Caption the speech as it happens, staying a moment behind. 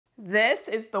This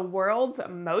is the world's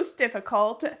most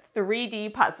difficult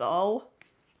 3D puzzle.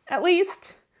 At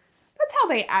least, that's how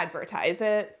they advertise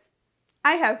it.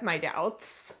 I have my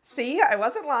doubts. See, I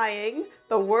wasn't lying.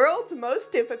 The world's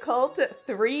most difficult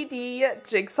 3D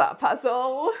jigsaw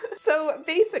puzzle. So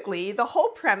basically, the whole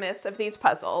premise of these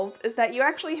puzzles is that you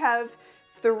actually have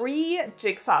 3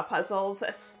 jigsaw puzzles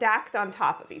stacked on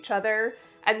top of each other,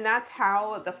 and that's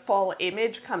how the full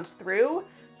image comes through.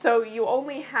 So you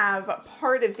only have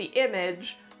part of the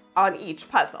image on each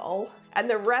puzzle, and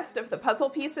the rest of the puzzle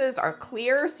pieces are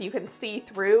clear so you can see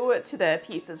through to the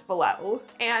pieces below.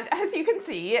 And as you can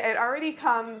see, it already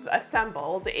comes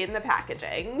assembled in the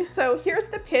packaging. So here's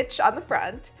the pitch on the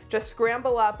front. Just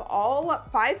scramble up all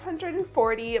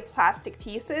 540 plastic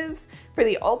pieces for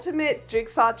the ultimate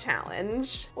jigsaw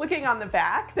challenge. Looking on the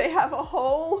back, they have a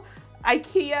whole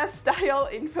IKEA-style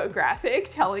infographic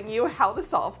telling you how to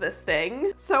solve this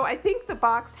thing. So I think the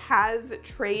box has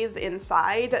trays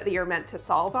inside that you're meant to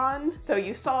solve on. So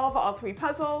you solve all 3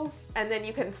 puzzles, and then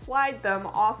you can slide them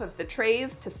off of the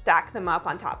trays to stack them up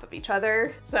on top of each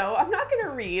other. So I'm not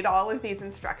gonna read all of these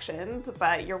instructions,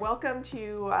 but you're welcome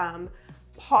to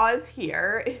pause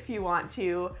here if you want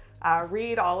to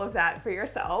read all of that for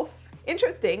yourself.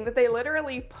 Interesting that they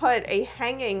literally put a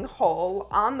hanging hole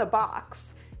on the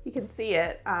box. You can see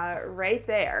it right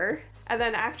there. And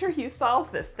then after you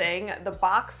solve this thing, the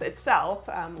box itself,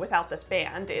 without this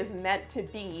band, is meant to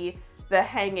be the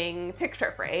hanging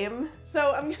picture frame.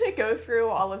 So I'm gonna go through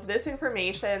all of this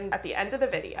information at the end of the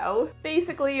video.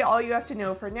 Basically, all you have to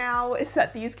know for now is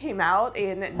that these came out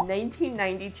in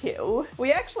 1992.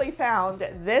 We actually found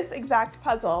this exact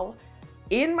puzzle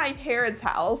in my parents'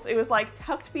 house. It was like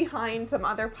tucked behind some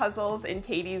other puzzles in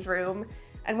Katie's room.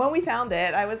 And when we found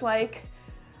it, I was like,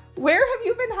 where have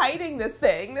you been hiding this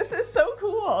thing? This is so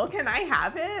cool. Can I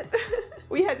have it?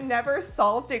 We had never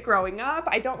solved it growing up.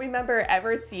 I don't remember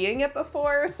ever seeing it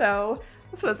before, so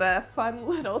this was a fun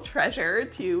little treasure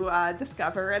to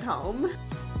discover at home.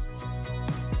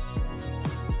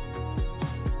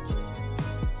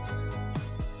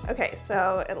 Okay,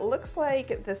 so it looks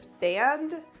like this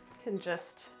band can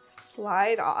just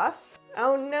slide off.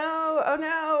 Oh no, oh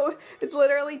no. It's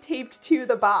literally taped to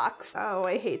the box. Oh,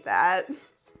 I hate that.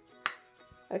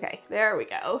 Okay, there we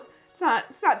go. It's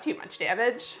not too much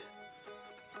damage.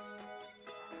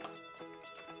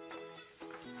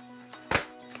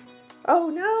 Oh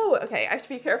no! Okay, I have to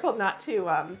be careful not to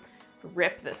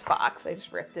rip this box. I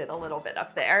just ripped it a little bit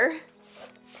up there.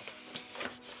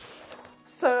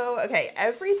 So, okay,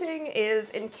 everything is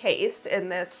encased in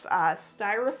this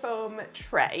styrofoam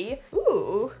tray.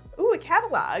 Ooh, a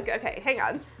catalog. Okay, hang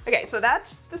on. Okay, so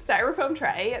that's the styrofoam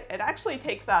tray. It actually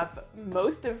takes up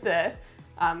most of the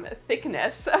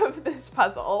thickness of this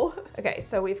puzzle. Okay,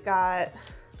 so we've got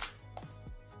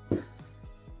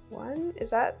one. Is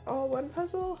that all one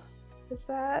puzzle? Is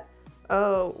that?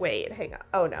 Oh, wait, hang on.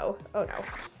 Oh no, oh no.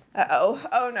 Uh-oh,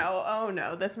 oh no, oh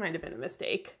no. This might have been a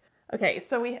mistake. Okay,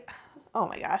 so oh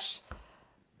my gosh.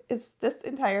 Is this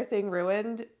entire thing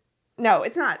ruined? No,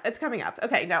 it's not. It's coming up.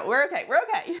 Okay, no, we're okay, we're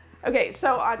okay. Okay,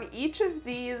 so on each of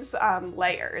these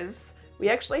layers, we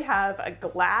actually have a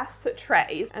glass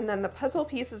tray, and then the puzzle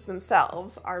pieces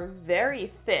themselves are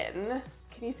very thin.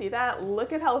 Can you see that?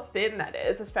 Look at how thin that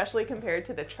is, especially compared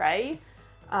to the tray.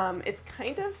 It's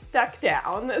kind of stuck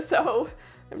down, so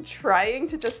I'm trying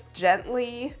to just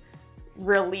gently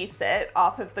release it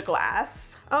off of the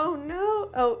glass. Oh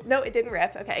no, oh no, it didn't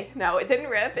rip. Okay, no, it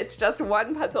didn't rip. It's just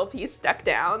one puzzle piece stuck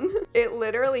down. It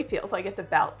literally feels like it's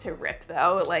about to rip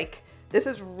though. Like, this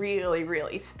is really,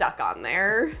 really stuck on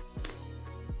there.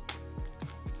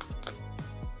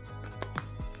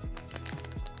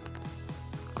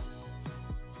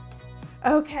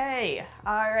 Okay,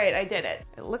 all right, I did it.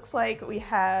 It looks like we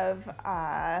have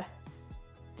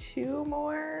 2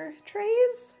 more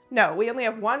trays? No, we only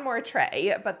have 1 more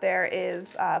tray, but there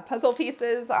is puzzle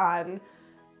pieces on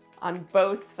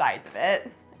both sides of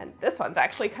it. And this one's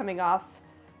actually coming off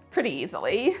pretty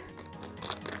easily.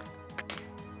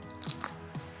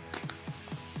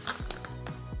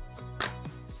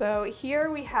 So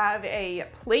here we have a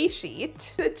play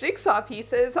sheet. The jigsaw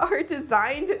pieces are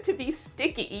designed to be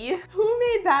sticky. Who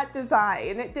made that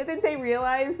design? Didn't they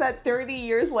realize that 30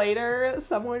 years later,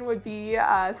 someone would be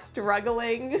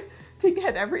struggling to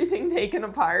get everything taken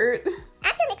apart?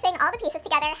 After mixing all the pieces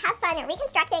together, have fun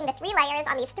reconstructing the 3 layers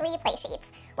on these 3 play sheets.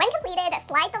 When completed,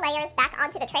 slide the layers back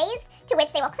onto the trays, to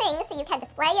which they will cling so you can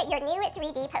display your new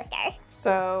 3D poster.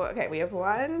 So, okay, we have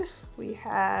 1, we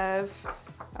have,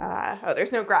 oh,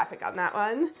 there's no graphic on that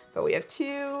one, but we have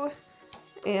 2,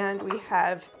 and we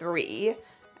have 3.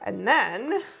 And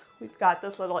then we've got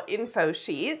this little info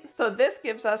sheet. So this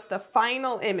gives us the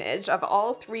final image of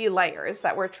all 3 layers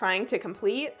that we're trying to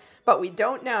complete, but we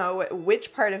don't know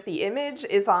which part of the image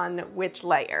is on which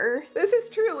layer. This is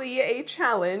truly a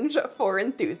challenge for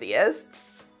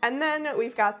enthusiasts. And then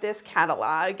we've got this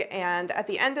catalog, and at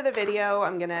the end of the video,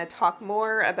 I'm gonna talk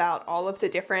more about all of the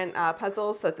different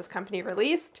puzzles that this company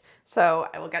released, so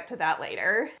I will get to that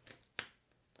later.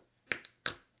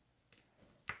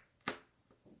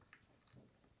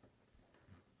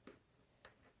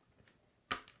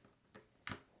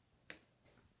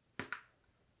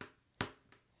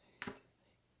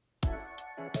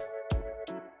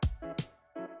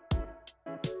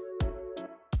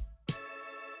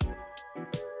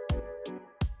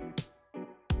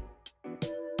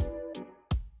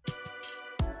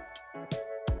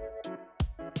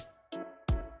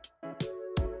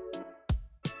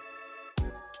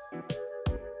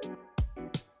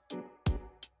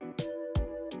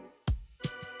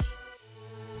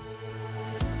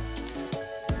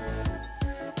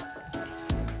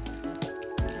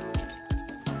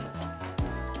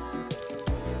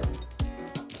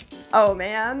 Oh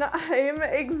man, I'm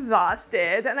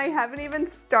exhausted and I haven't even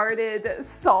started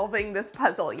solving this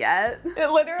puzzle yet. It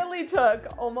literally took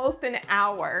almost an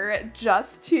hour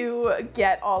just to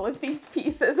get all of these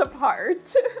pieces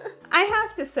apart. I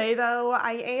have to say though,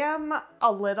 I am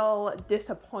a little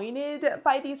disappointed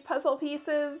by these puzzle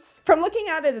pieces. From looking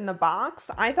at it in the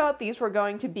box, I thought these were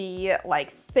going to be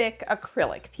like thick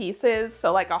acrylic pieces,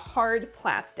 so like a hard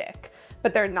plastic.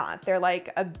 But they're not. They're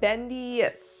like a bendy,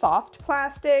 soft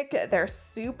plastic. They're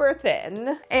super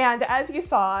thin. And as you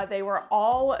saw, they were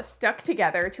all stuck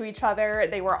together to each other.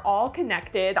 They were all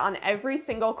connected on every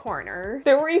single corner.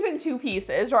 There were even 2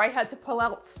 pieces where I had to pull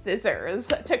out scissors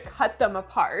to cut them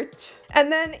apart.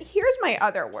 And then here's my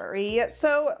other worry.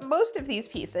 So most of these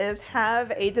pieces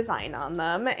have a design on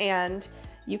them, and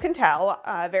you can tell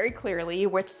very clearly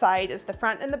which side is the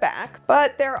front and the back,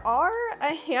 but there are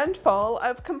a handful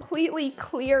of completely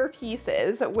clear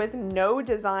pieces with no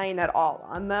design at all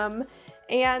on them.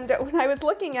 And when I was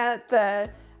looking at the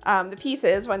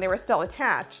pieces when they were still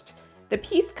attached, the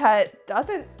piece cut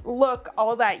doesn't look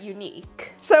all that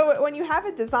unique. So when you have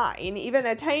a design, even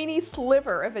a tiny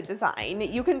sliver of a design,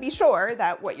 you can be sure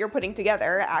that what you're putting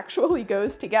together actually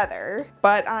goes together.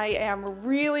 But I am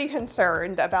really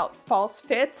concerned about false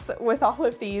fits with all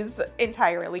of these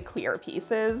entirely clear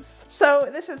pieces. So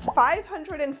this is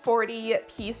 540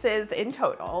 pieces in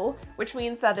total, which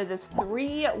means that it is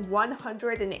 3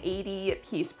 180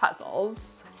 piece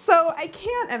puzzles. So I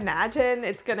can't imagine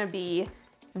it's gonna be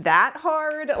that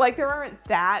hard. Like, there aren't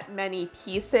that many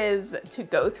pieces to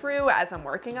go through as I'm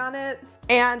working on it.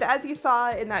 And as you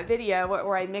saw in that video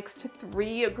where I mixed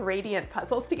 3 gradient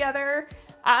puzzles together,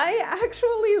 I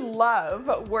actually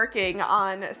love working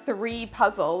on 3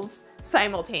 puzzles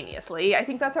simultaneously. I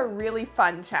think that's a really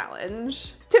fun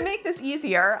challenge. To make this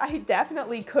easier, I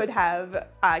definitely could have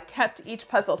kept each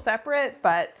puzzle separate,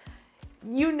 but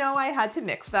you know I had to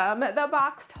mix them. The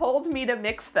box told me to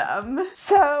mix them.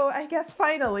 So I guess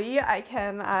finally I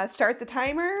can start the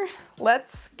timer.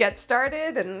 Let's get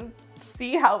started and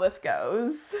see how this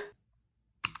goes.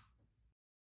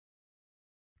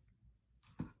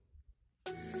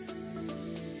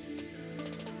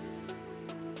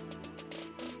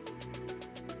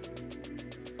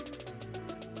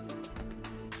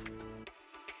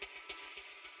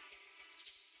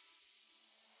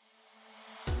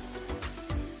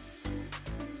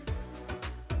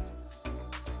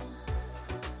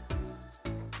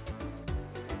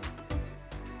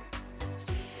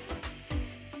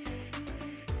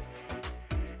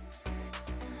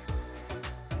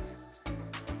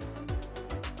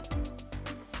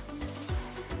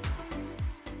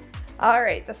 All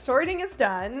right, the sorting is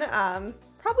done.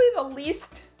 Probably the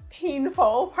least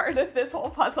painful part of this whole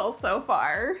puzzle so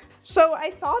far. So I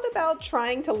thought about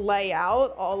trying to lay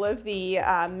out all of the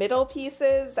middle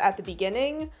pieces at the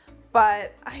beginning,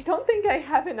 but I don't think I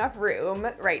have enough room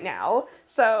right now.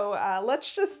 So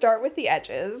let's just start with the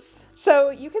edges. So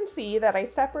you can see that I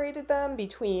separated them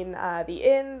between the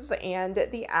ins and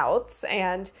the outs,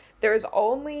 and there's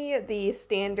only the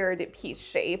standard piece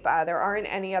shape. There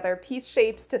aren't any other piece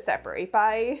shapes to separate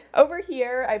by. Over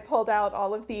here, I pulled out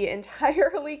all of the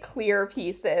entirely clear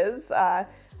pieces.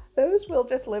 Those will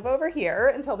just live over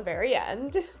here until the very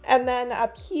end. And then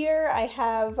up here, I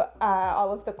have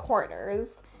all of the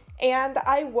corners. And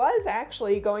I was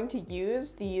actually going to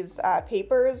use these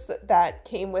papers that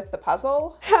came with the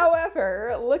puzzle.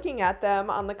 However, looking at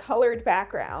them on the colored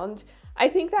background, I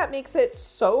think that makes it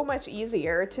so much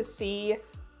easier to see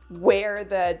where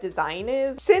the design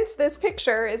is. Since this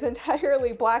picture is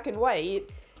entirely black and white,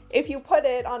 if you put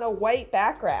it on a white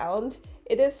background,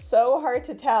 it is so hard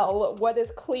to tell what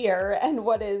is clear and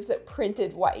what is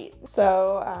printed white.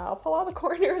 So I'll pull all the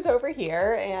corners over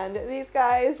here, and these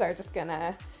guys are just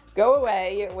gonna go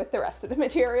away with the rest of the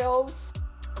materials.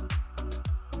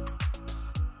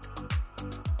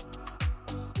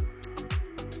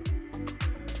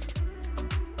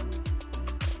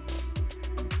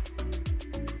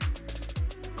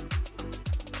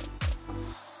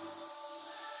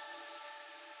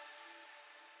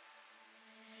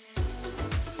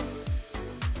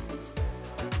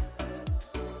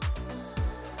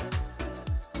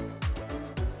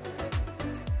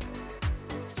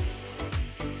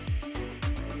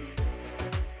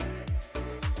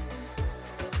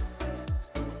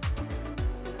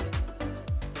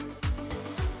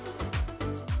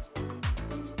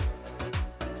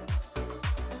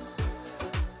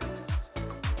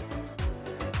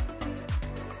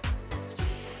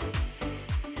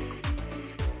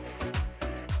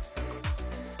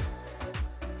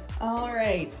 All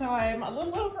right, so I'm a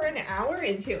little over an hour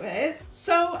into it.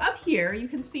 So up here, you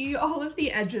can see all of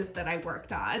the edges that I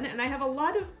worked on, and I have a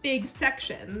lot of big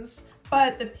sections,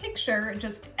 but the picture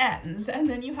just ends, and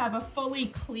then you have a fully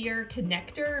clear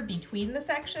connector between the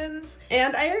sections.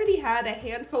 And I already had a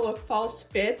handful of false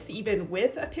fits, even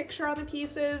with a picture on the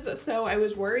pieces, so I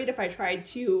was worried if I tried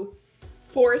to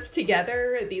force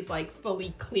together these like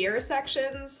fully clear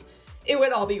sections, it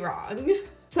would all be wrong.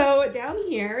 So down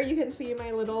here, you can see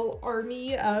my little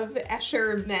army of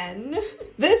Escher men.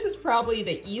 This is probably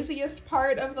the easiest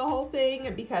part of the whole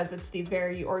thing because it's these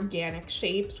very organic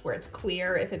shapes where it's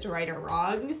clear if it's right or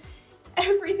wrong.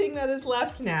 Everything that is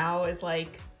left now is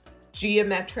like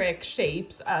geometric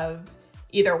shapes of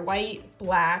either white,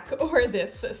 black, or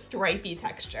this stripy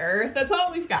texture. That's all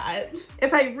we've got.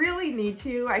 If I really need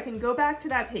to, I can go back to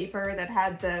that paper that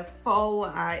had the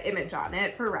full image on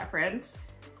it for reference.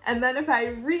 And then if I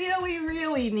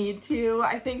really need to,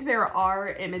 I think there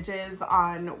are images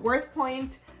on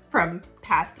WorthPoint from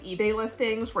past eBay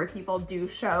listings where people do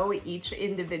show each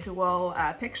individual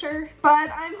picture. But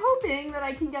I'm hoping that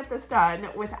I can get this done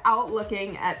without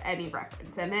looking at any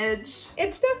reference image.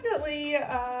 It's definitely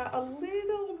a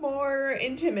little more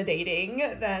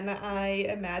intimidating than I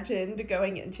imagined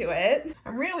going into it.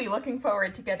 I'm really looking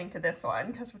forward to getting to this one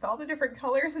because with all the different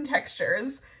colors and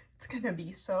textures, it's gonna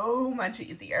be so much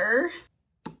easier.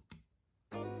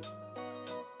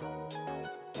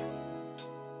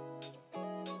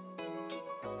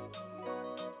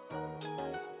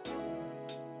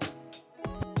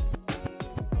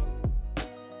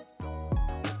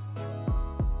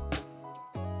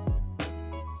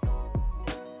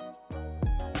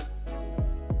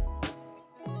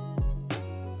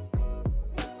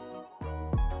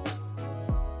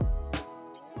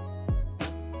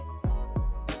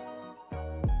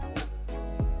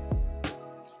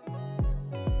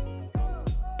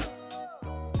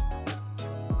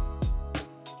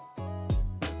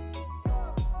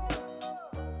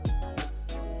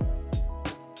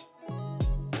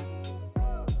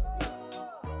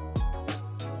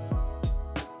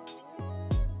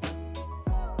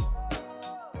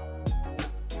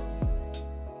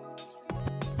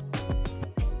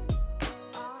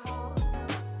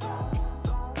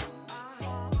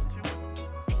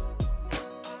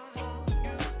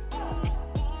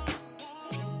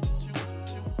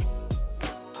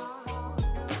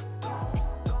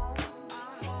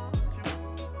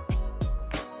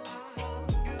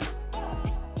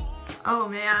 Oh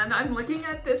man, I'm looking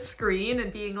at this screen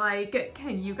and being like,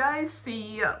 can you guys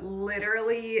see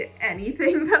literally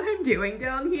anything that I'm doing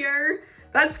down here?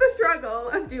 That's the struggle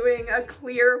of doing a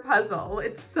clear puzzle.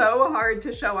 It's so hard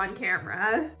to show on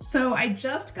camera. So I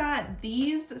just got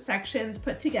these sections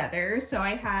put together. So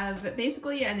I have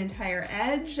basically an entire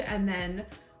edge and then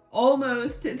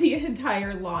almost the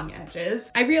entire long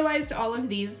edges. I realized all of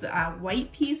these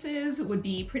white pieces would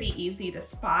be pretty easy to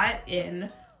spot in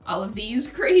all of these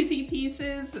crazy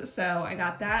pieces, so I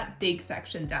got that big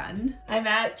section done. I'm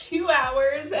at 2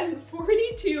 hours and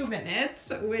 42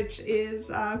 minutes, which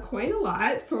is quite a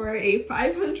lot for a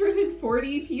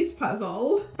 540 piece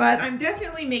puzzle, but I'm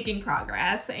definitely making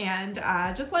progress, and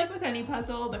just like with any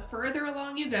puzzle, the further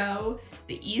along you go,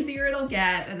 the easier it'll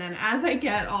get, and then as I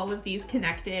get all of these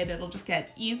connected, it'll just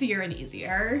get easier and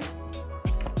easier.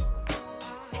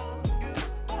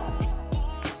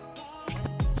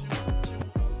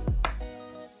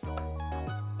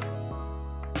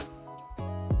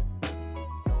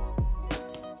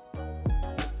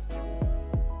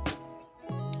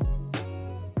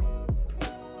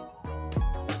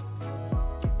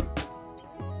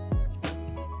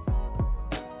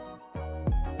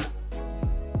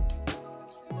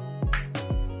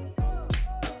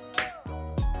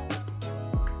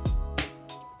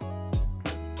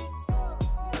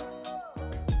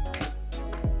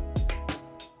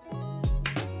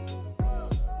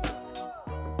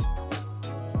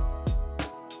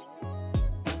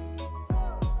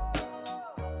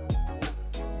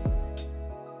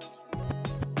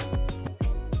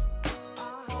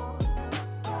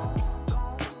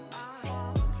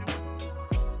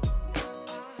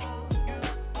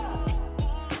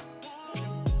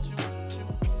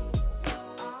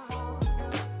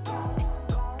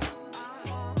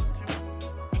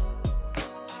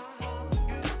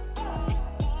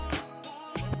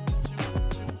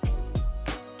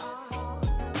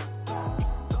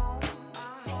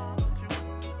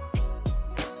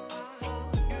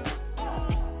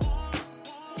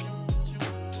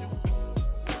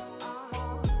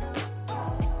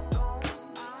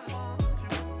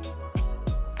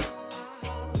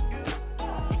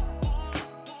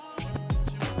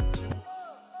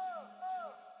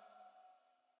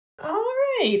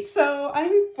 right, so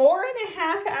I'm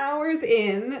 4.5 hours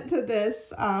in to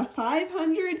this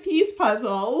 500 piece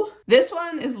puzzle. This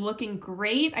one is looking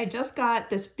great. I just got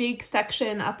this big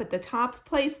section up at the top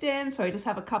placed in, so I just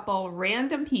have a couple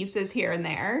random pieces here and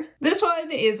there. This one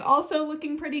is also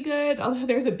looking pretty good, although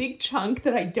there's a big chunk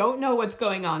that I don't know what's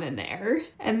going on in there.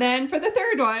 And then for the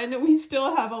third one, we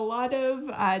still have a lot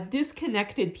of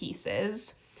disconnected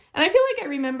pieces. And I feel like I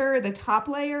remember the top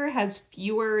layer has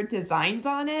fewer designs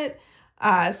on it,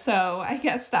 so I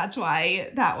guess that's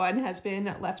why that one has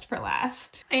been left for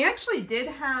last. I actually did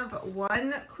have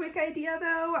one quick idea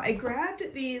though. I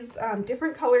grabbed these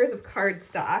different colors of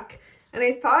cardstock, and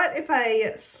I thought if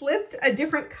I slipped a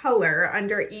different color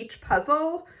under each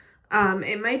puzzle,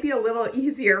 it might be a little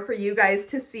easier for you guys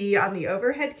to see on the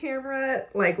overhead camera,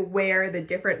 like where the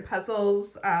different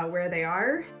puzzles, where they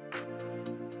are.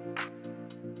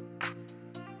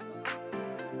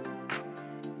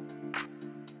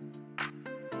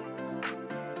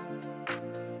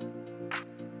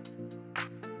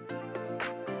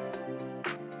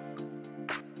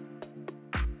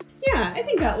 Yeah, I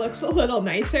think that looks a little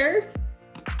nicer.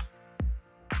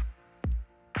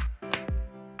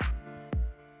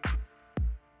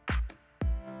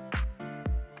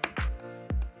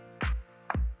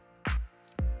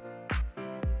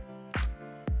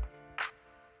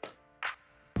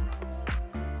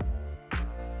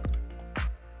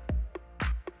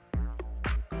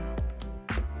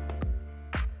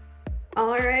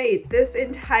 All right, this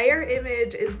entire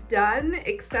image is done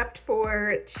except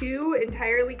for 2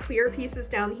 entirely clear pieces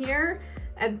down here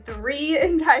and 3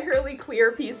 entirely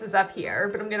clear pieces up here,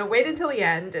 but I'm gonna wait until the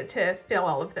end to fill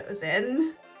all of those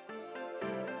in.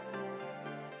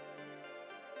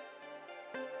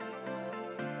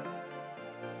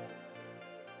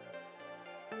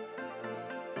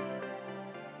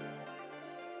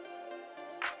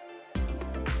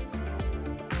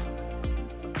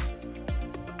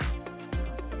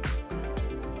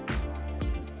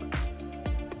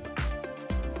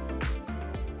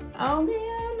 Oh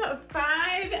man,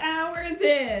 5 hours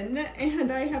in,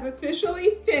 and I have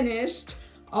officially finished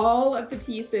all of the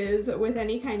pieces with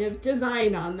any kind of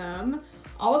design on them.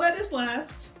 All that is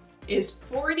left is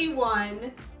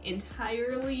 41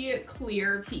 entirely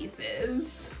clear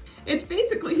pieces. It's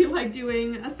basically like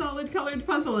doing a solid colored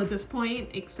puzzle at this point,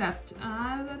 except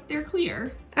that they're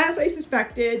clear. As I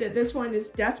suspected, this one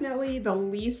is definitely the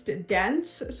least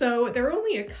dense, so there are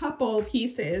only a couple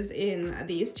pieces in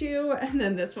these two, and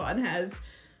then this one has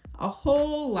a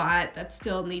whole lot that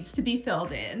still needs to be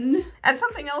filled in. And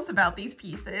something else about these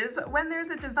pieces, when there's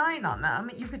a design on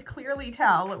them, you could clearly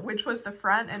tell which was the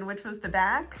front and which was the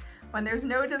back. When there's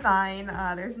no design,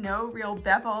 there's no real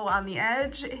bevel on the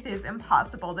edge, it is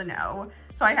impossible to know.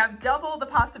 So I have double the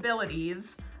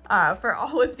possibilities for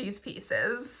all of these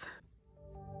pieces.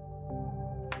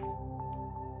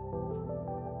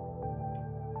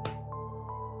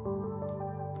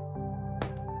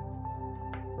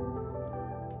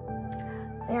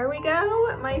 There we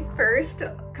go, my first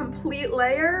complete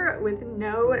layer with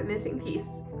no missing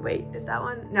piece. Wait, is that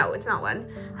one? No, it's not one.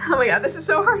 Oh my god, this is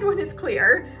so hard when it's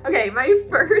clear. Okay, my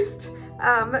first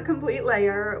complete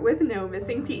layer with no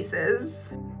missing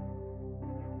pieces.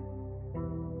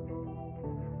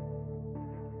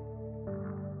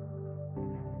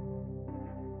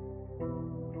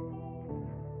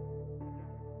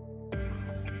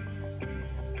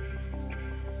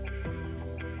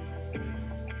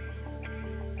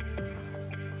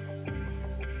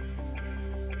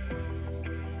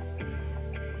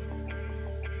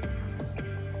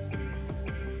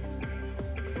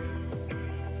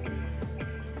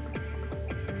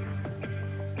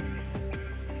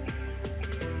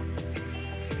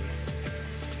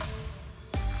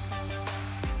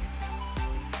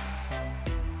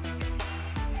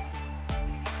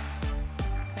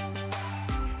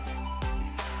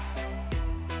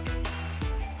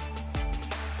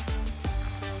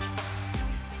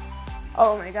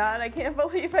 Oh my god, I can't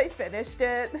believe I finished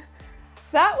it.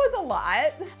 That was a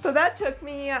lot. So that took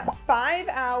me 5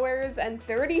 hours and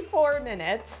 34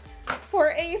 minutes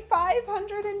for a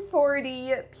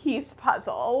 540 piece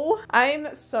puzzle.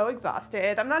 I'm so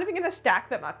exhausted. I'm not even gonna stack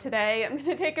them up today. I'm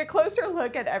gonna take a closer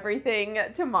look at everything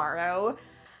tomorrow.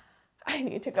 I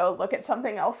need to go look at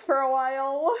something else for a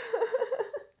while.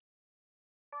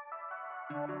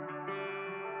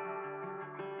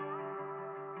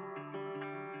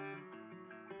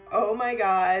 Oh my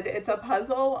god, it's a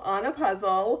puzzle on a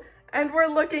puzzle, and we're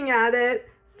looking at it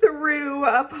through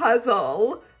a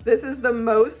puzzle. This is the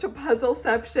most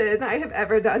puzzleception I have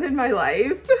ever done in my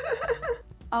life.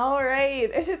 All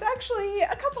right, it is actually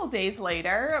a couple days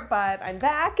later, but I'm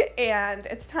back and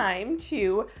it's time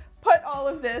to put all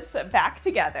of this back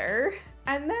together.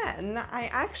 And then I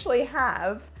actually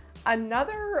have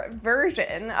another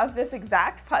version of this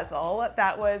exact puzzle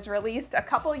that was released a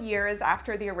couple years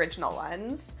after the original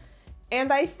ones.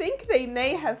 And I think they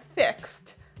may have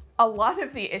fixed a lot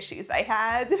of the issues I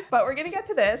had, but we're gonna get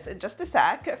to this in just a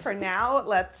sec. For now,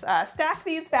 let's stack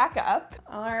these back up.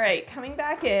 All right, coming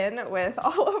back in with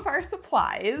all of our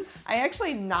supplies. I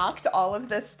actually knocked all of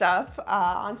this stuff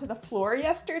onto the floor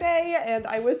yesterday, and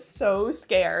I was so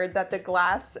scared that the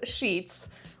glass sheets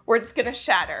were just gonna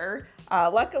shatter.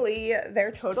 Luckily,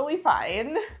 they're totally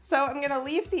fine. So I'm gonna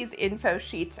leave these info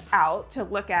sheets out to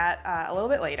look at a little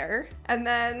bit later. And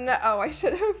then, oh, I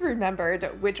should have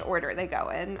remembered which order they go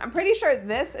in. I'm pretty sure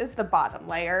this is the bottom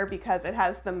layer because it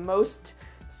has the most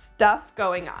stuff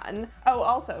going on. Oh,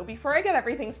 also, before I get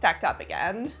everything stacked up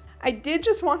again, I did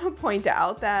just want to point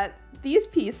out that these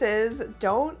pieces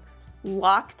don't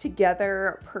lock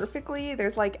together perfectly.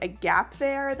 There's like a gap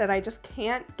there that I just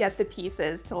can't get the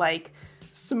pieces to like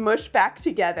smush back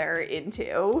together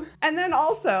into. And then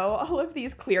also all of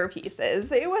these clear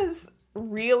pieces. It was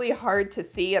really hard to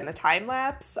see in the time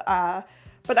lapse,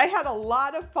 but I had a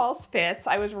lot of false fits.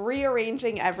 I was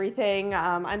rearranging everything.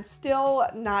 I'm still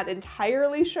not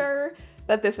entirely sure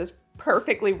that this is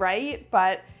perfectly right,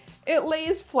 but it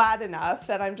lays flat enough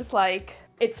that I'm just like,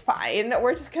 it's fine.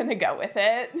 We're just gonna go with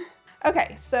it.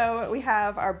 Okay, so we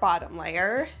have our bottom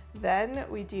layer. Then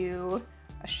we do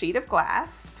a sheet of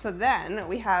glass. So then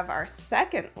we have our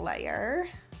second layer,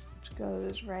 which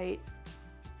goes right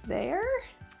there.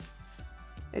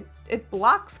 It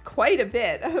blocks quite a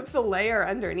bit of the layer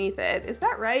underneath it. Is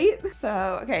that right?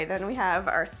 So, okay, then we have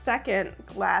our second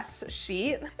glass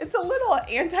sheet. It's a little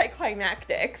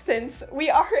anticlimactic since we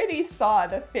already saw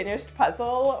the finished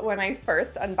puzzle when I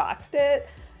first unboxed it.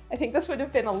 I think this would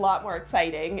have been a lot more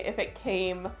exciting if it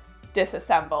came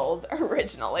disassembled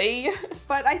originally.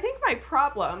 But I think my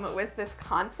problem with this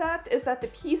concept is that the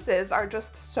pieces are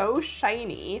just so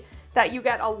shiny that you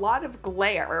get a lot of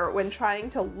glare when trying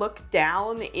to look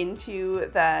down into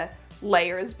the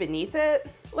layers beneath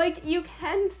it. Like, you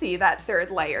can see that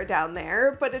third layer down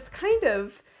there, but it's kind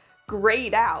of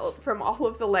grayed out from all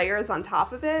of the layers on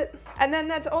top of it. And then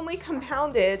that's only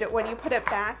compounded when you put it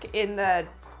back in the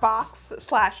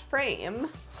box/frame.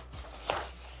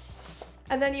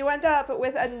 And then you end up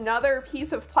with another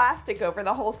piece of plastic over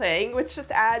the whole thing, which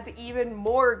just adds even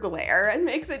more glare and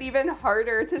makes it even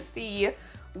harder to see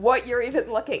what you're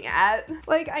even looking at.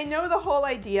 Like, I know the whole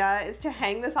idea is to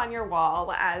hang this on your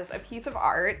wall as a piece of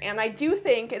art, and I do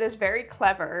think it is very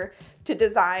clever to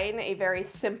design a very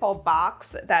simple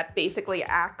box that basically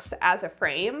acts as a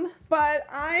frame, but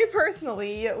I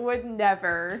personally would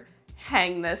never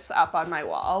hang this up on my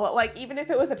wall. Like, even if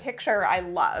it was a picture I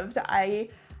loved, I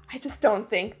just don't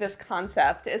think this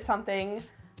concept is something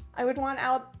I would want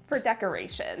out for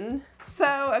decoration.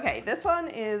 So, okay, this one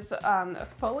is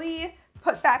fully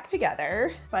put back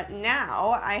together, but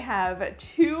now I have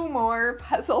two more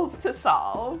puzzles to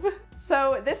solve.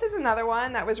 So this is another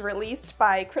one that was released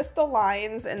by Crystal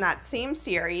Lines in that same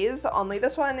series, only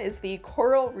this one is the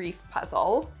Coral Reef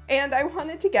puzzle. And I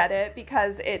wanted to get it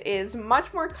because it is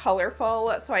much more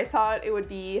colorful, so I thought it would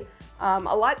be a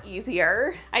lot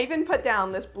easier. I even put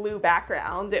down this blue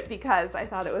background because I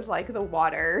thought it was like the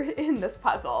water in this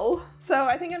puzzle. So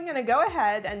I think I'm gonna go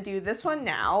ahead and do this one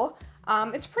now.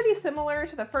 It's pretty similar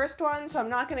to the first one, so I'm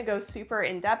not gonna go super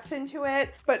in-depth into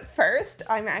it. But first,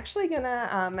 I'm actually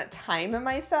gonna time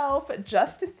myself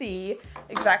just to see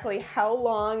exactly how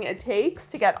long it takes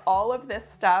to get all of this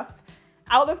stuff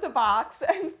out of the box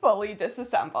and fully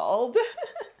disassembled.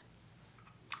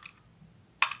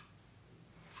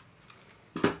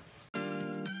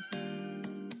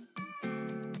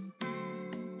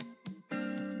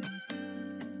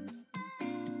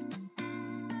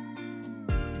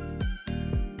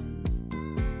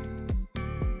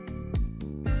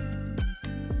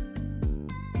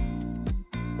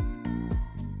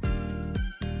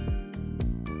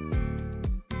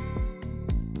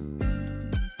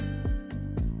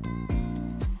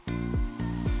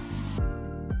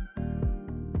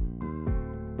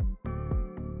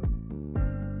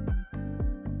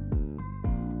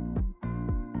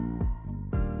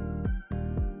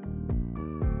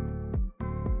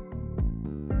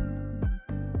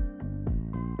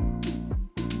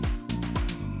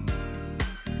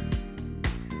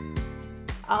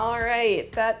 All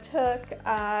right, that took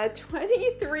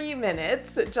 23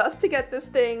 minutes just to get this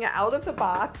thing out of the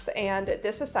box and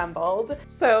disassembled.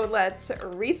 So let's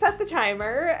reset the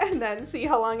timer and then see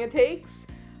how long it takes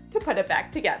to put it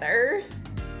back together.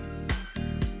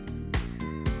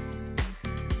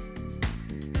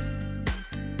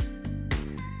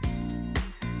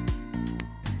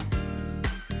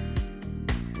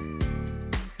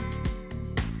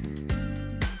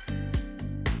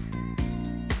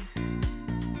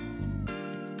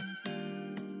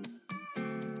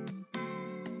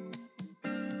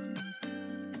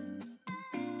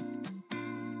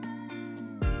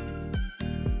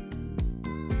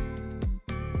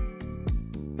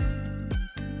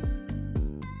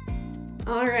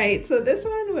 All right, so this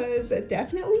one was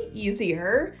definitely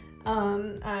easier.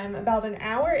 I'm about an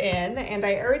hour in and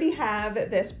I already have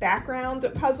this background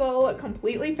puzzle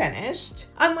completely finished.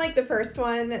 Unlike the first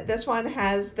one, this one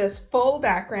has this full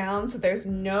background, so there's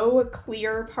no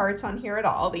clear parts on here at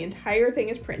all. The entire thing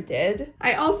is printed.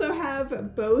 I also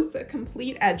have both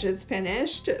complete edges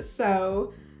finished,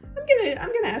 so I'm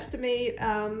gonna estimate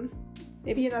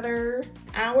maybe another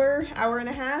hour and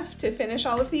a half to finish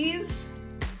all of these.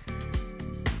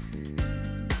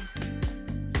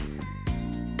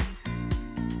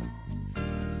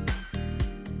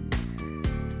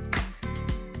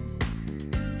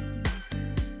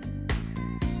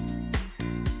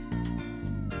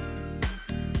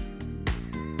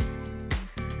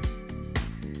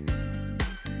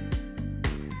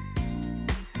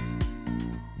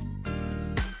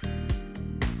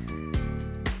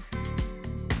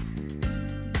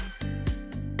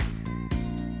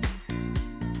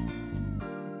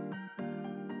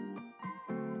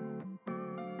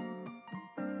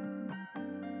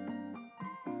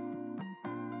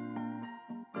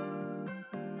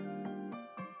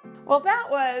 Well, that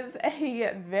was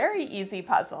a very easy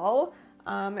puzzle.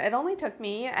 It only took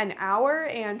me an hour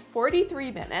and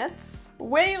 43 minutes,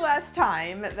 way less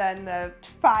time than the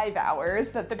 5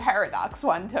 hours that the Paradox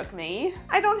one took me.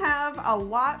 I don't have a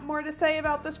lot more to say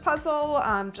about this puzzle,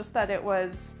 just that it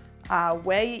was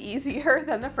way easier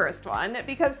than the first one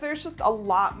because there's just a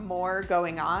lot more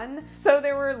going on. So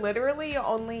there were literally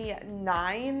only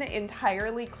 9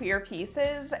 entirely clear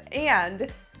pieces, and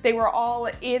they were all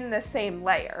in the same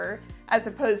layer, as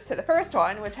opposed to the first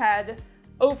one, which had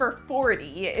over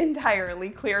 40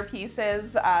 entirely clear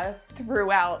pieces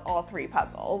throughout all 3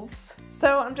 puzzles.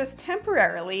 So I'm just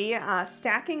temporarily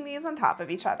stacking these on top of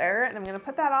each other, and I'm gonna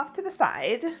put that off to the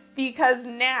side because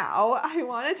now I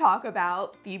wanna talk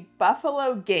about the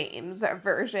Buffalo Games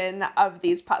version of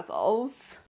these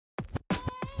puzzles.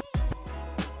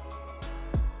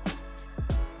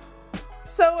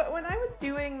 So when I was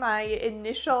doing my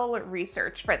initial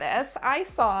research for this, I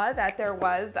saw that there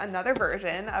was another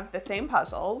version of the same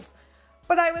puzzles,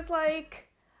 but I was like,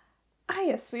 I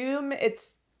assume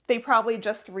they probably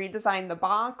just redesigned the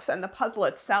box and the puzzle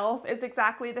itself is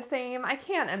exactly the same. I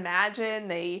can't imagine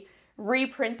they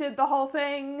reprinted the whole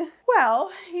thing.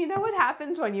 Well, you know what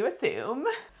happens when you assume.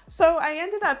 So I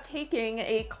ended up taking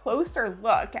a closer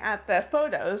look at the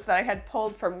photos that I had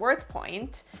pulled from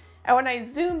WorthPoint. And when I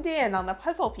zoomed in on the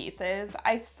puzzle pieces,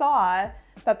 I saw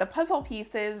that the puzzle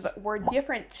pieces were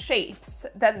different shapes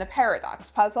than the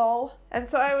Paradox puzzle. And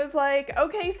so I was like,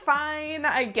 okay, fine,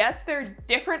 I guess they're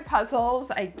different puzzles.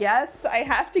 I guess I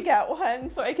have to get one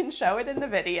so I can show it in the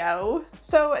video.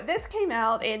 So this came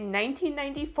out in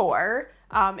 1994.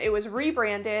 It was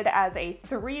rebranded as a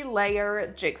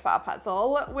 3-layer jigsaw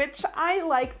puzzle, which I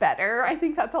like better. I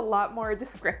think that's a lot more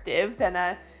descriptive than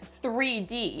a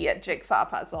 3D jigsaw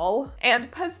puzzle. And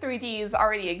Puzz 3Ds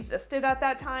already existed at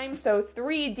that time, so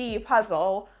 3D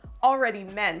puzzle already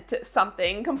meant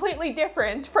something completely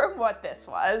different from what this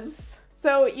was.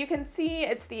 So you can see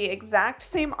it's the exact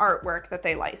same artwork that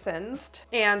they licensed.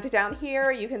 And down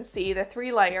here you can see the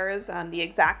 3 layers, the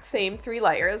exact same 3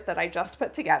 layers that I just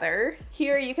put together.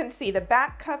 Here you can see the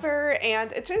back cover,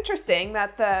 and it's interesting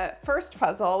that the first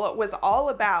puzzle was all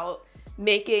about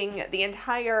making the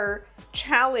entire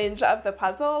challenge of the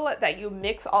puzzle that you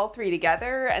mix all 3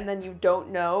 together and then you don't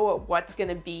know what's going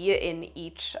to be in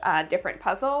each different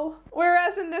puzzle.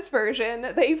 Whereas in this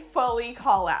version, they fully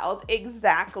call out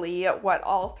exactly what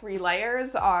all 3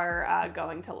 layers are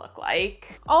going to look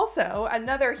like. Also,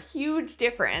 another huge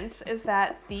difference is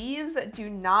that these do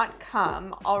not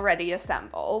come already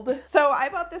assembled. So I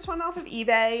bought this one off of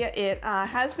eBay. It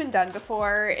has been done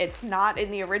before. It's not in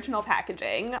the original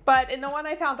packaging, but in the one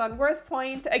I found on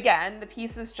WorthPoint, again, the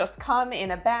pieces just come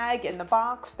in a bag in the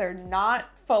box. They're not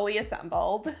fully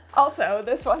assembled. Also,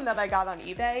 this one that I got on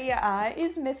eBay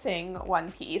is missing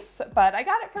one piece, but I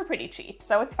got it for pretty cheap,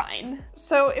 so it's fine.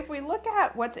 So if we look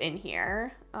at what's in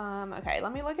here, okay,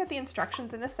 let me look at the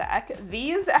instructions in a sec.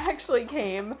 These actually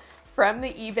came from the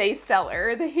eBay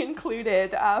seller. They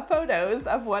included photos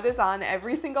of what is on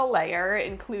every single layer,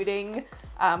 including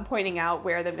pointing out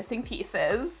where the missing piece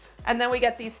is. And then we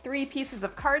get these 3 pieces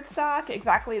of cardstock,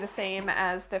 exactly the same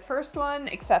as the first one,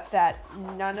 except that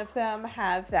none of them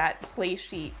have that play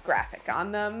sheet graphic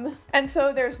on them. And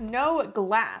so there's no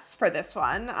glass for this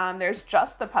one. There's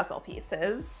just the puzzle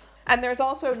pieces. And there's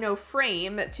also no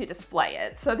frame to display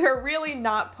it. So they're really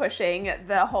not pushing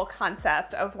the whole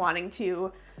concept of wanting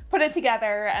to put it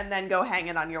together and then go hang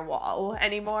it on your wall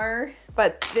anymore.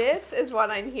 But this is what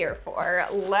I'm here for.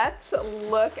 Let's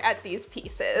look at these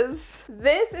pieces.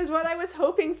 This is what I was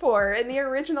hoping for in the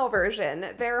original version.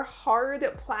 They're hard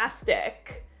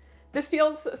plastic. This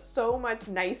feels so much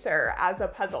nicer as a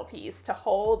puzzle piece to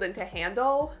hold and to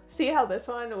handle. See how this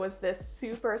one was this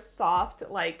super soft,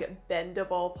 like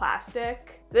bendable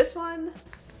plastic? This one,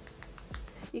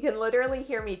 you can literally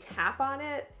hear me tap on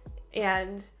it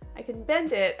and I can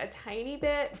bend it a tiny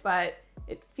bit, but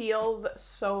it feels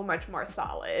so much more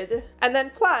solid. And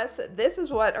then plus, this is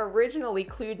what originally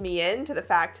clued me in to the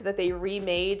fact that they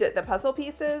remade the puzzle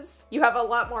pieces. You have a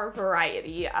lot more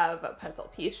variety of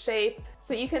puzzle piece shape.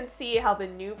 So you can see how the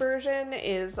new version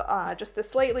is just a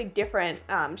slightly different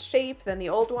shape than the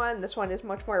old one. This one is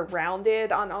much more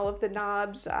rounded on all of the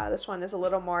knobs. This one is a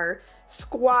little more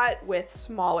squat with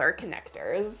smaller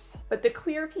connectors. But the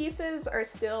clear pieces are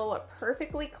still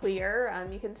perfectly clear.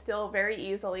 You can still very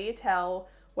easily tell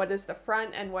what is the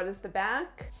front and what is the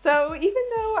back. So even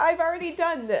though I've already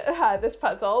done this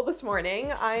puzzle this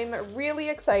morning, I'm really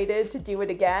excited to do it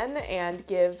again and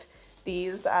give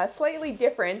these slightly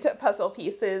different puzzle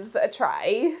pieces a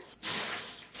try.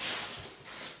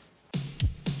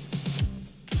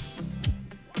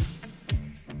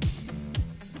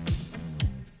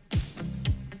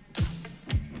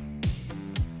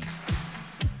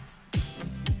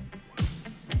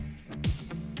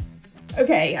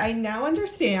 Okay, I now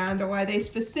understand why they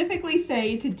specifically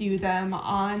say to do them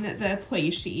on the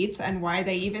play sheets and why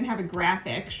they even have a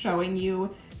graphic showing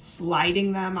you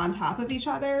sliding them on top of each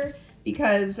other,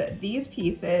 because these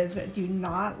pieces do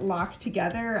not lock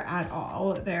together at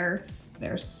all. They're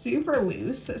super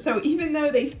loose. So even though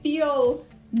they feel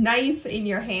nice in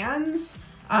your hands,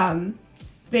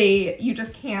 you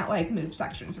just can't like move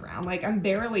sections around. Like I'm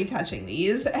barely touching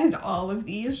these and all of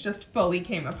these just fully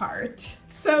came apart.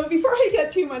 So before I get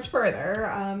too much further,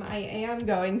 I am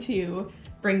going to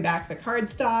bring back the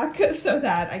cardstock so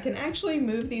that I can actually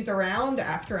move these around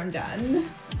after I'm done.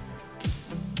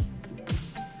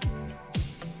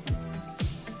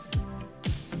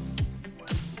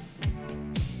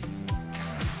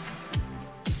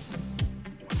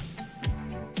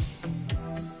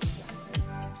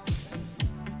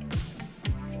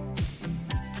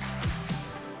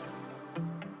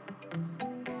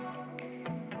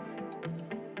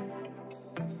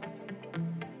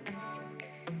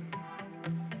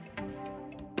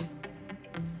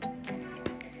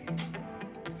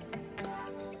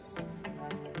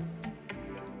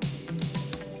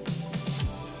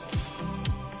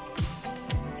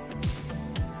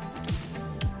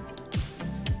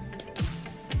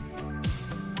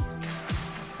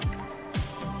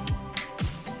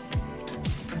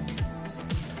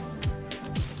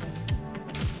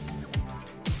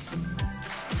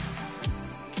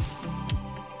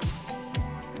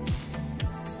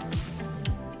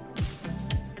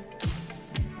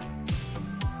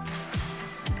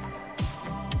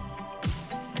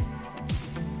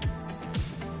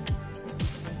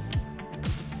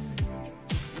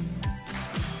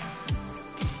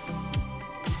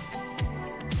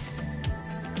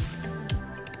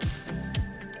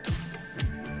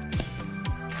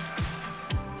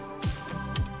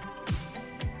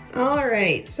 All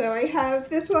right, so I have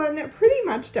this one pretty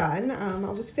much done.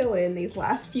 I'll just fill in these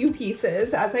last few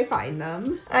pieces as I find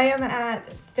them. I am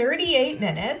at 38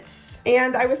 minutes,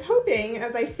 and I was hoping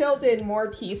as I filled in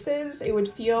more pieces, it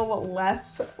would feel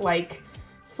less like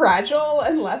fragile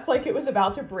and less like it was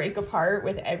about to break apart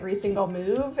with every single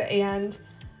move. And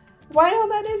while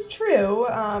that is true,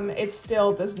 it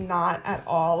still does not at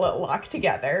all lock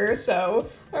together. So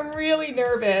I'm really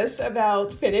nervous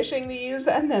about finishing these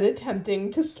and then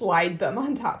attempting to slide them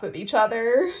on top of each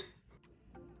other.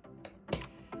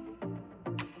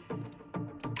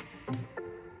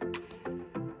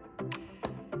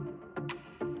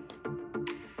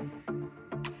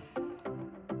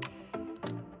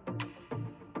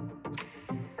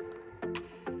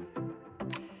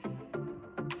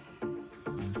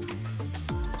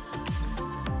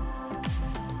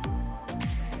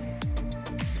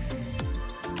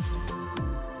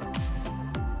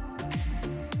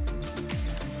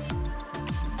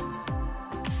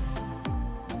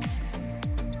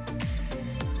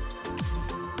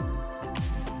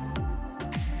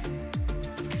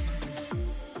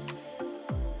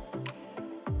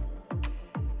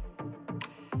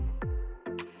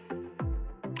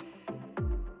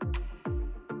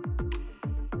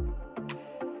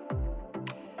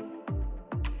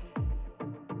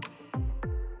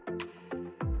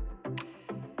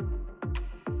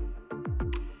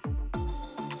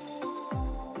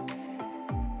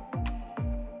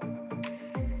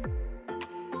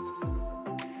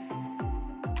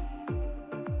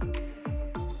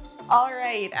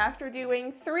 right, after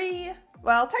doing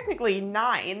well, technically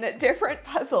 9 different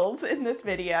puzzles in this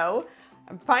video,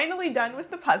 I'm finally done with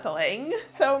the puzzling.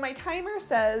 So my timer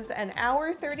says an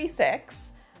hour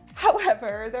 36.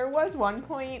 However, there was one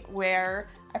point where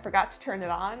I forgot to turn it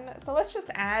on, so let's just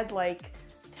add like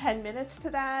 10 minutes to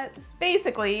that.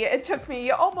 Basically, it took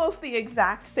me almost the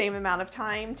exact same amount of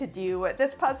time to do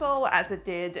this puzzle as it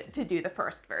did to do the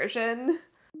first version.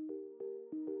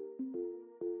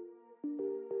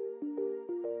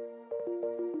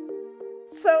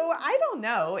 So I don't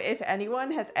know if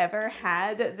anyone has ever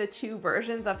had the 2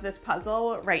 versions of this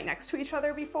puzzle right next to each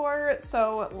other before,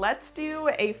 so let's do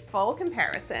a full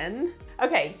comparison.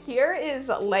 Okay, here is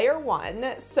layer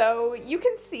 1. So you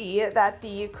can see that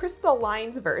the Crystal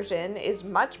Lines version is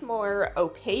much more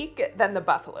opaque than the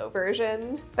Buffalo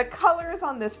version. The colors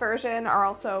on this version are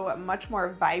also much more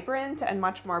vibrant and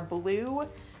much more blue.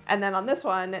 And then on this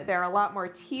one, they're a lot more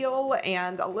teal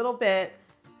and a little bit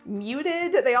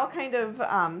muted. They all kind of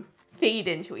fade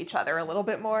into each other a little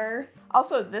bit more.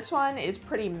 Also, this one is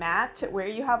pretty matte where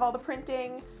you have all the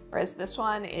printing, whereas this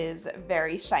one is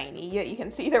very shiny. You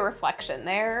can see the reflection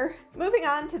there. Moving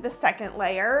on to the second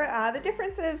layer, the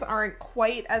differences aren't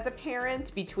quite as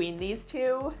apparent between these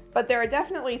two, but there are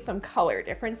definitely some color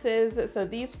differences. So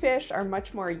these fish are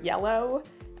much more yellow,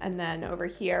 and then over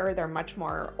here, they're much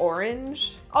more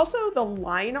orange. Also, the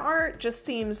line art just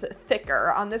seems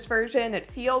thicker on this version. It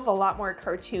feels a lot more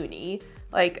cartoony.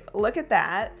 Like, look at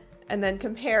that, and then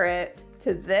compare it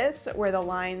to this, where the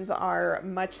lines are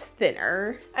much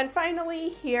thinner. And finally,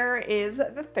 here is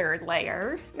the third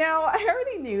layer. Now, I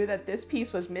already knew that this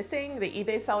piece was missing. The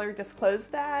eBay seller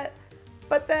disclosed that,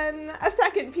 but then a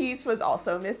second piece was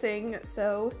also missing,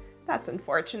 so that's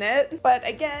unfortunate. But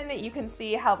again, you can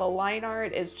see how the line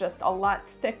art is just a lot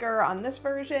thicker on this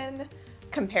version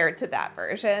compared to that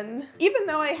version. Even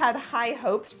though I had high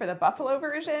hopes for the Buffalo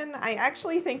version, I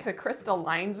actually think the Crystal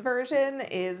Lines version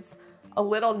is a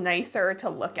little nicer to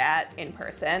look at in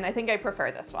person. I think I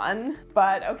prefer this one.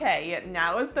 But okay,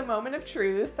 now is the moment of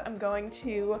truth. I'm going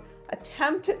to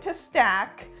attempt to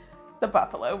stack the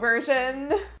Buffalo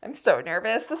version. I'm so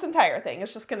nervous. This entire thing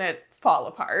is just gonna fall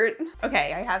apart.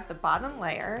 Okay, I have the bottom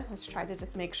layer. Let's try to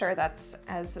just make sure that's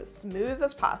as smooth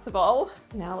as possible.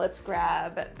 Now let's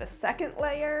grab the second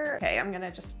layer. Okay, I'm gonna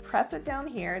just press it down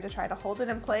here to try to hold it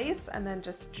in place and then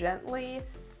just gently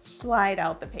slide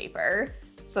out the paper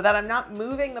so that I'm not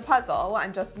moving the puzzle,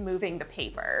 I'm just moving the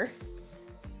paper.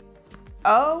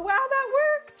 Oh, wow, that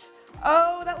worked.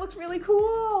 Oh, that looks really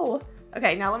cool.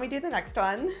 Okay, now let me do the next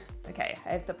one. Okay, I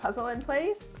have the puzzle in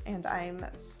place and I'm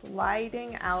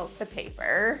sliding out the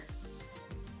paper.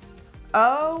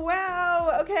 Oh,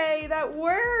 wow, okay, that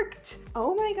worked.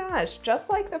 Oh my gosh, just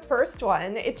like the first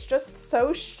one, it's just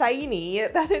so shiny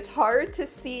that it's hard to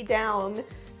see down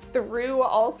through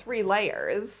all 3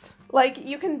 layers. Like,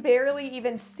 you can barely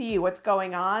even see what's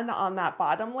going on that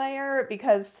bottom layer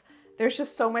because there's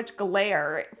just so much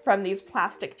glare from these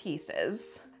plastic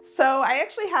pieces. So I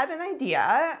actually had an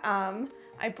idea.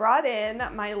 I brought in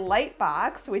my light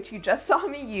box, which you just saw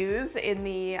me use in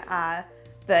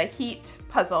the heat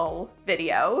puzzle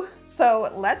video.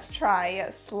 So let's try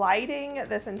sliding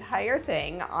this entire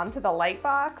thing onto the light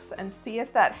box and see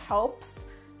if that helps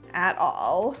at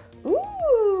all.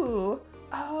 Ooh,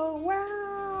 oh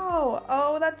wow.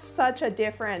 Oh, that's such a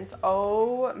difference.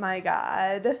 Oh my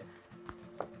God.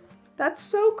 That's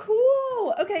so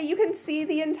cool. Okay, you can see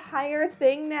the entire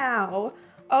thing now.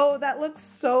 Oh, that looks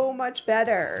so much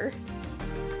better.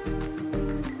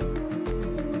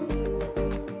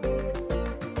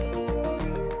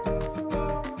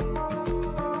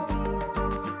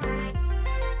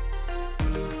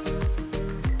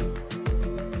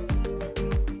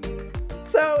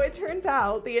 So it turns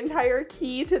out the entire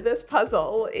key to this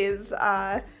puzzle is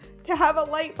to have a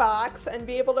light box and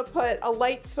be able to put a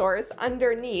light source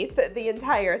underneath the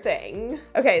entire thing.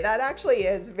 Okay, that actually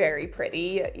is very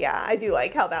pretty. Yeah, I do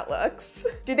like how that looks.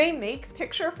 Do they make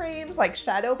picture frames, like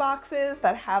shadow boxes,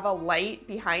 that have a light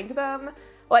behind them?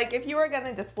 Like, if you were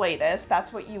gonna display this,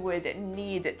 that's what you would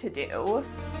need to do.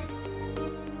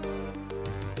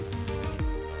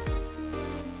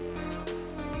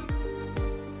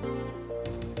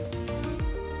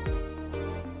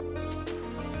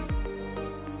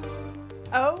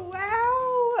 Oh,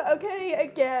 wow. Okay,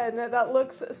 again, that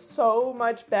looks so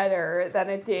much better than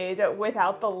it did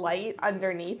without the light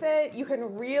underneath it. You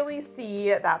can really see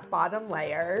that bottom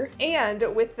layer. And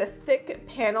with the thick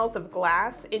panels of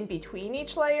glass in between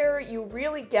each layer, you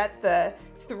really get the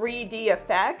 3D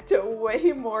effect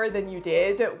way more than you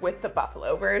did with the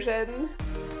Buffalo version.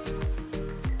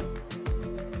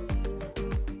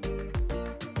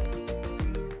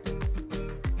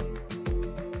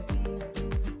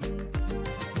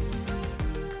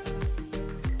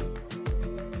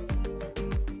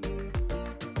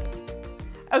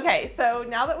 Okay, so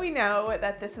now that we know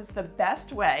that this is the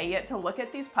best way to look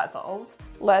at these puzzles,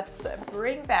 let's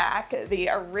bring back the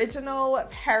original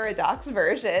Paradox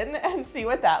version and see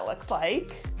what that looks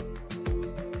like.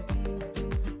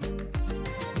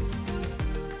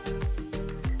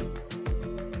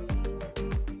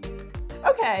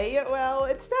 Okay, well,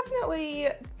 it's definitely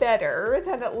better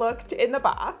than it looked in the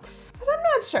box, but I'm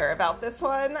not sure about this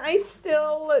one. I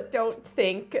still don't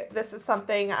think this is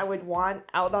something I would want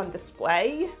out on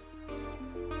display.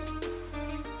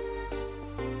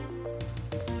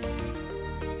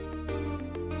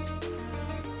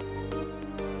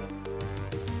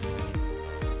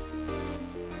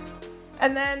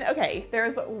 And then, okay,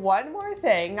 there's one more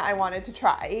thing I wanted to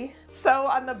try. So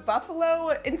on the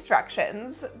Buffalo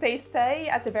instructions, they say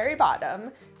at the very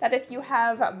bottom that if you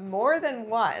have more than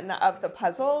one of the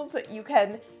puzzles, you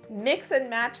can mix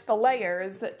and match the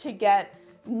layers to get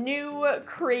new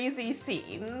crazy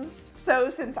scenes. So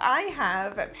since I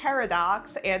have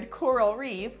Paradox and Coral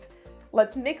Reef,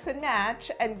 let's mix and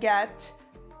match and get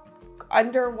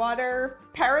underwater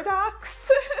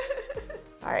Paradox.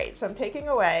 All right, so I'm taking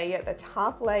away the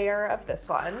top layer of this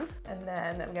one, and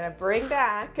then I'm gonna bring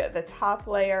back the top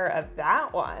layer of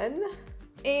that one.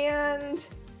 And,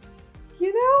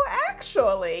 you know,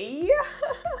 actually,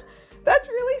 that's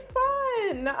really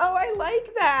fun. Oh, I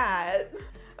like that.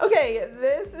 Okay,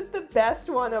 this is the best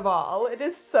one of all. It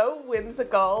is so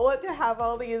whimsical to have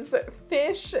all these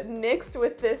fish mixed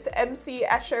with this MC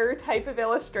Escher type of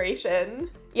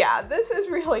illustration. Yeah, this is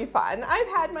really fun. I've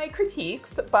had my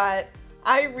critiques, but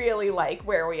I really like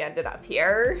where we ended up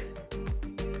here.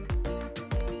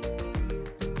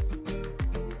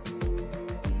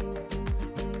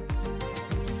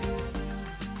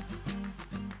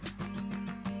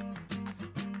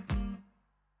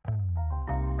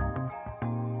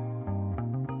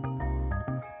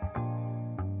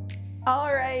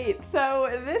 All right,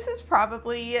 so this is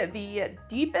probably the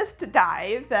deepest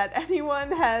dive that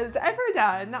anyone has ever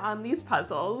done on these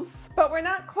puzzles, but we're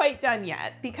not quite done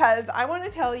yet because I want to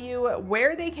tell you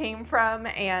where they came from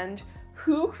and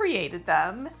who created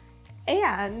them,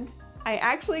 and I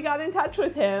actually got in touch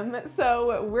with him,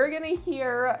 so we're gonna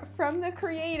hear from the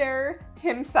creator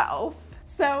himself.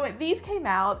 So these came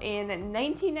out in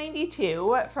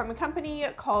 1992 from a company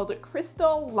called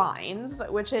Crystal Lines,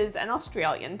 which is an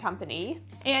Australian company.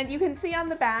 And you can see on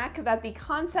the back that the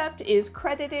concept is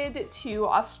credited to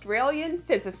Australian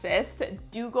physicist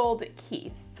Dugald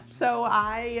Keith. So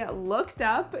I looked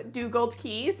up Dugald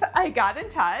Keith, I got in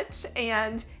touch,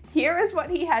 and here is what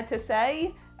he had to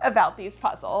say about these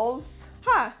puzzles.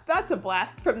 Huh, that's a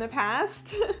blast from the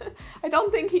past. I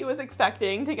don't think he was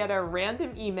expecting to get a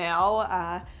random email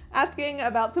asking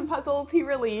about some puzzles he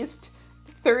released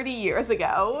 30 years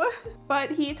ago.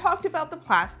 But he talked about the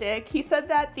plastic. He said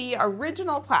that the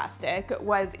original plastic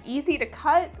was easy to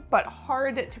cut but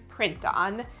hard to print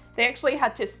on. They actually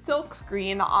had to silk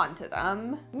screen onto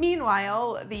them.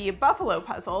 Meanwhile, the Buffalo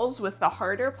puzzles with the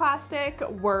harder plastic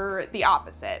were the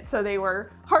opposite. So they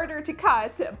were harder to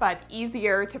cut, but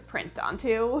easier to print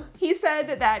onto. He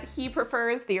said that he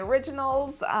prefers the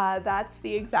originals. That's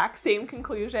the exact same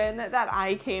conclusion that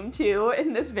I came to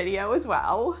in this video as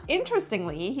well.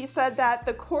 Interestingly, he said that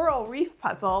the Coral Reef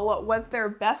puzzle was their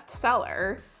best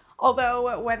seller.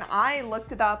 Although when I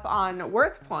looked it up on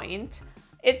WorthPoint,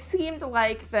 it seemed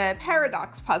like the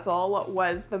Paradox puzzle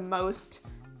was the most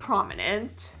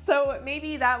prominent. So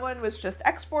maybe that one was just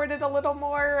exported a little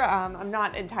more. I'm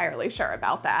not entirely sure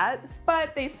about that.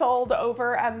 But they sold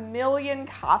over 1 million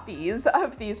copies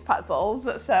of these puzzles,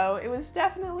 so it was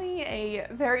definitely a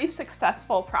very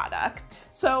successful product.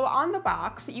 So on the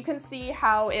box, you can see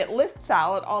how it lists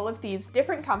out all of these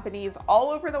different companies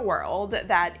all over the world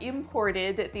that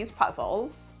imported these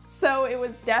puzzles. So it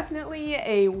was definitely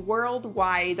a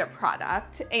worldwide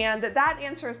product, and that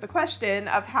answers the question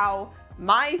of how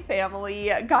my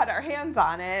family got our hands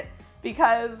on it,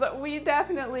 because we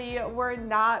definitely were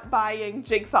not buying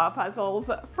Jigsaw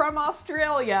puzzles from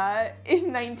Australia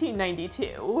in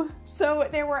 1992. So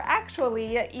there were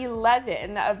actually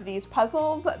 11 of these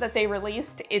puzzles that they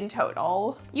released in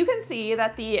total. You can see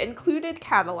that the included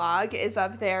catalog is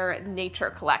of their nature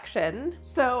collection.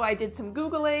 So I did some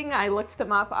Googling, I looked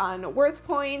them up on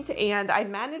WorthPoint, and I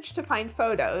managed to find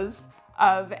photos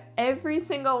of every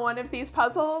single one of these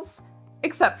puzzles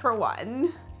except for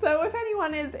one. So if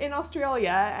anyone is in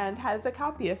Australia and has a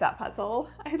copy of that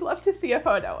puzzle, I'd love to see a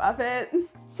photo of it.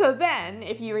 So then,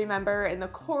 if you remember in the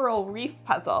Coral Reef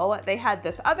puzzle, they had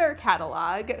this other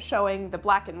catalog showing the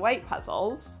black and white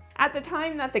puzzles. At the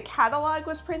time that the catalog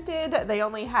was printed, they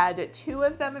only had 2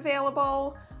 of them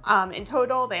available. In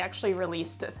total, they actually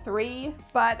released 3,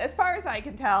 but as far as I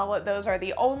can tell, those are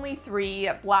the only 3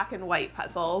 black and white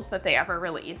puzzles that they ever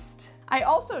released. I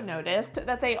also noticed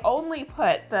that they only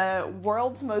put the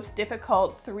world's most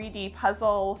difficult 3D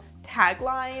puzzle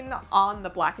tagline on the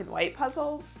black and white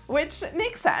puzzles, which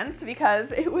makes sense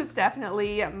because it was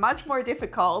definitely much more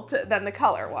difficult than the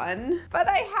color one. But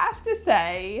I have to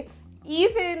say,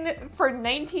 even for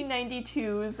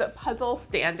 1992's puzzle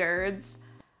standards,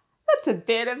 that's a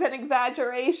bit of an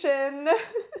exaggeration.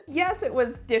 Yes, it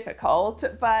was difficult,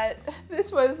 but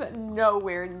this was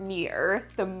nowhere near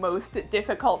the most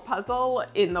difficult puzzle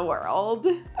in the world.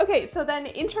 Okay, so then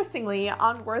interestingly,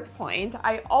 on WorthPoint,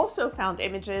 I also found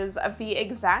images of the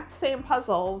exact same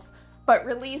puzzles, but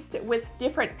released with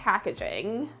different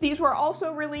packaging. These were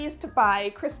also released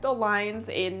by Crystal Lines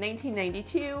in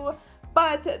 1992,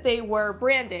 but they were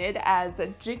branded as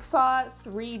Jigsaw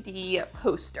 3D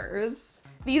posters.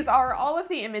 These are all of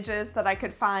the images that I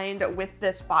could find with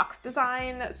this box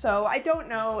design, so I don't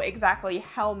know exactly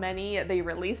how many they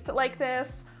released like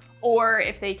this, or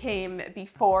if they came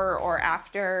before or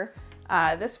after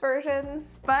this version.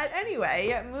 But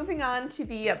anyway, moving on to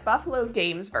the Buffalo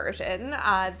Games version.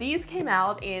 These came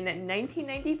out in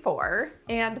 1994,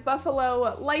 and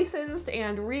Buffalo licensed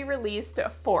and re-released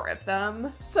 4 of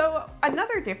them. So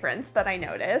another difference that I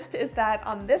noticed is that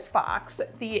on this box,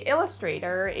 the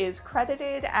illustrator is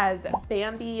credited as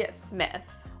Bambi Smith,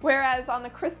 whereas on the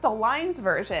Crystal Lines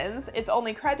versions, it's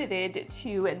only credited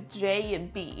to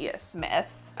J.B.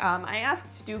 Smith. I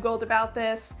asked Dugald about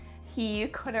this. He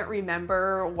couldn't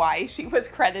remember why she was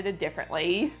credited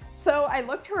differently. So I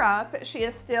looked her up. She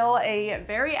is still a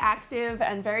very active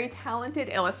and very talented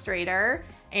illustrator,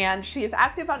 and she is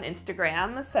active on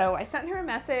Instagram. So I sent her a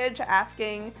message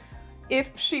asking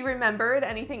if she remembered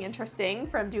anything interesting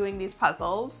from doing these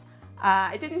puzzles.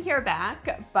 I didn't hear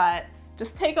back, but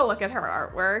just take a look at her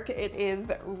artwork. It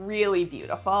is really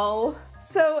beautiful.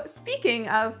 So speaking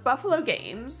of Buffalo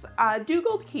Games,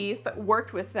 Dugald Keith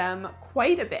worked with them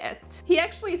quite a bit. He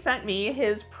actually sent me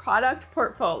his product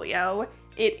portfolio.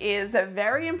 It is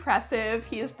very impressive.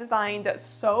 He has designed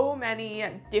so many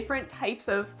different types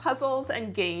of puzzles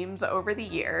and games over the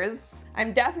years.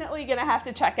 I'm definitely gonna have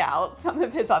to check out some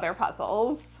of his other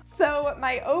puzzles. So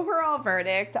my overall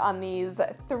verdict on these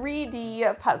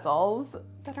 3D puzzles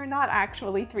that are not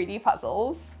actually 3D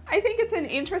puzzles, I think it's an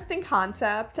interesting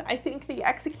concept. I think the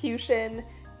execution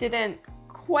didn't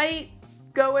quite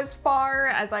go as far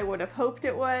as I would have hoped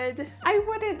it would. I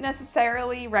wouldn't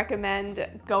necessarily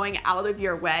recommend going out of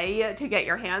your way to get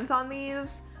your hands on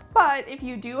these, but if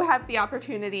you do have the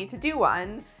opportunity to do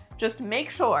one, just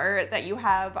make sure that you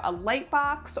have a light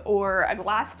box or a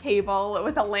glass table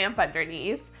with a lamp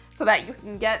underneath so that you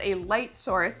can get a light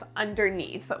source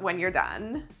underneath when you're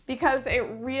done, because it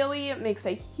really makes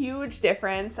a huge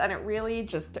difference and it really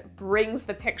just brings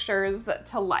the pictures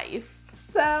to life.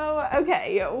 So,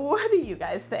 okay, what do you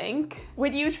guys think?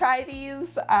 Would you try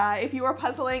these? If you were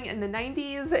puzzling in the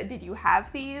 90s, did you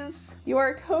have these?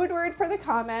 Your code word for the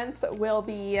comments will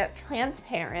be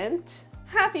transparent.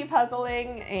 Happy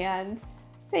puzzling, and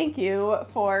thank you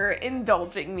for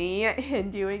indulging me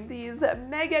in doing these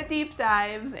mega deep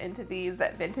dives into these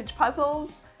vintage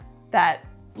puzzles that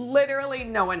literally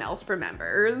no one else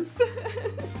remembers.